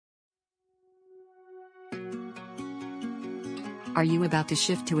Are you about to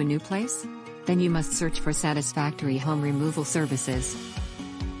shift to a new place? Then you must search for satisfactory home removal services.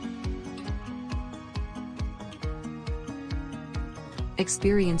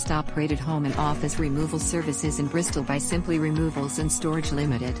 Experienced operated home and office removal services in Bristol by Simply Removals and Storage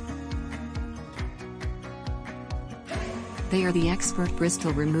Limited. They are the expert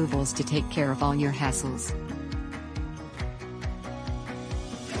Bristol removals to take care of all your hassles.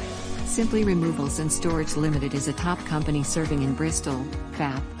 Simply Removals and Storage Limited is a top company serving in Bristol,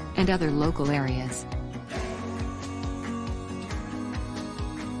 Bath, and other local areas.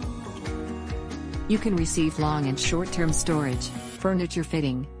 You can receive long and short-term storage, furniture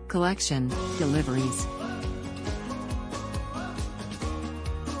fitting, collection, deliveries.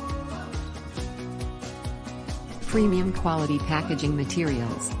 Premium quality packaging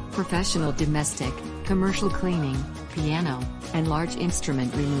materials, professional domestic, commercial cleaning, piano, and large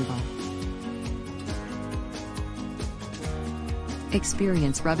instrument removal.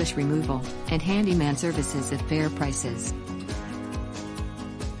 Experience rubbish removal and handyman services at fair prices.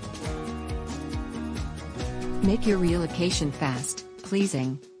 Make your relocation fast,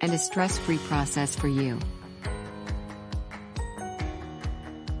 pleasing, and a stress-free process for you.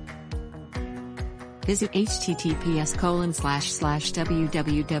 Visit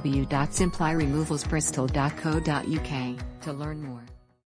https://www.simplyremovalsbristol.co.uk to learn more.